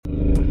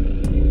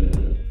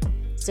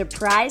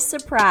Surprise,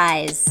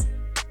 surprise.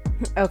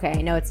 Okay,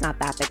 I know it's not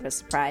that big of a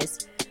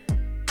surprise.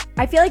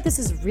 I feel like this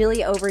is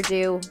really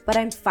overdue, but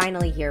I'm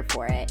finally here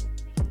for it.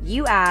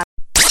 You asked.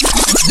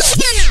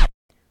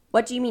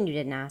 What do you mean you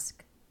didn't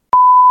ask?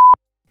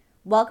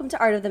 Welcome to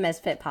Art of the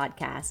Misfit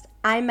podcast.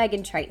 I'm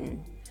Megan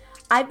Triton.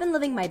 I've been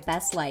living my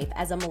best life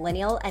as a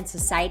millennial and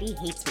society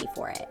hates me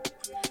for it.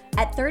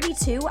 At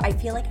 32, I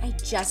feel like I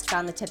just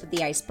found the tip of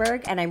the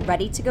iceberg and I'm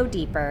ready to go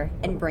deeper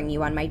and bring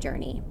you on my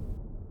journey.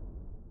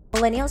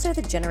 Millennials are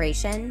the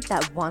generation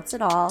that wants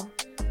it all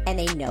and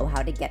they know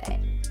how to get it.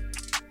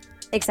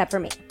 Except for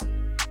me.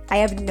 I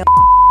have no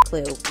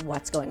clue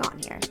what's going on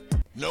here.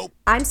 Nope.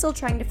 I'm still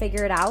trying to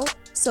figure it out,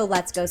 so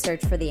let's go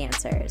search for the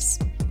answers.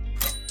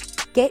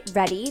 Get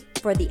ready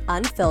for the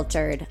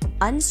unfiltered,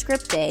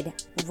 unscripted,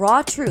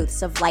 raw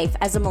truths of life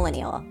as a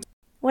millennial.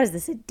 What is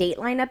this, a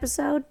Dateline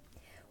episode?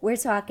 We're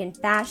talking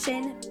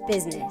fashion,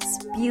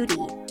 business, beauty,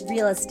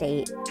 real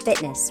estate,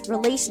 fitness,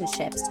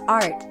 relationships,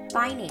 art,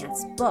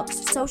 finance, books,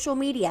 social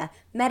media,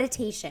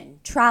 meditation,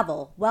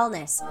 travel,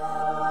 wellness.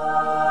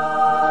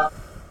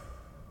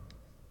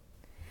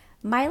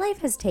 My life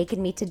has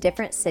taken me to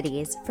different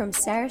cities from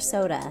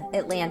Sarasota,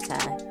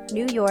 Atlanta,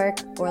 New York,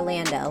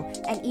 Orlando,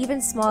 and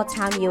even small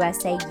town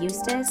USA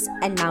Eustis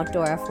and Mount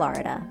Dora,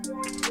 Florida.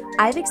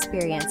 I've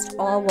experienced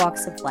all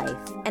walks of life,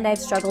 and I've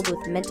struggled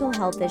with mental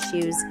health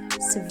issues,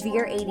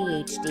 severe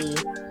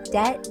ADHD,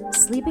 debt,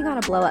 sleeping on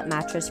a blow-up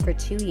mattress for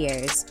 2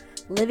 years,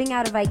 living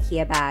out of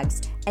IKEA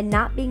bags, and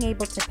not being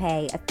able to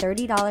pay a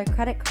 $30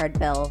 credit card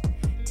bill,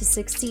 to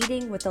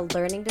succeeding with a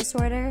learning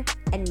disorder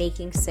and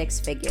making six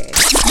figures.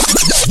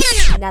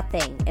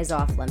 Nothing is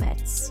off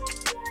limits.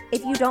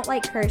 If you don't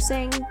like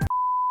cursing,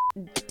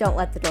 don't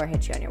let the door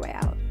hit you on your way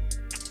out.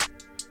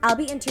 I'll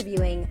be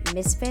interviewing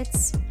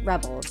misfits,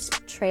 rebels,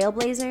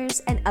 trailblazers,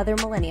 and other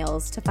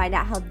millennials to find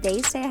out how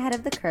they stay ahead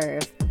of the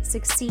curve,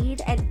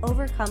 succeed, and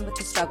overcome with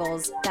the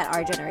struggles that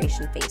our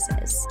generation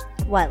faces.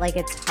 What, like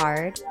it's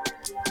hard?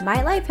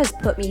 My life has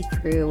put me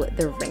through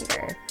the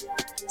ringer.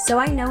 So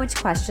I know which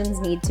questions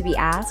need to be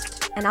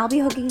asked, and I'll be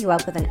hooking you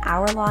up with an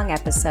hour-long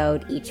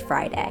episode each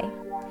Friday.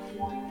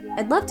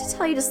 I'd love to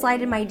tell you to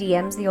slide in my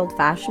DMs the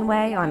old-fashioned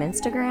way on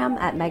Instagram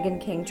at Megan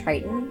King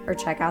Triton, or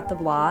check out the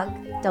blog,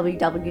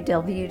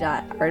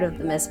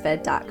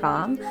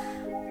 www.artofthemisfit.com.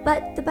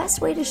 But the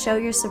best way to show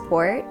your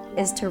support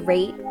is to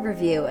rate,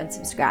 review, and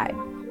subscribe.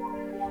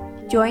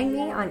 Join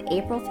me on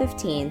April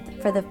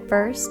 15th for the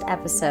first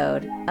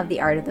episode of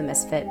the Art of the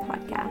Misfit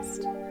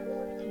podcast.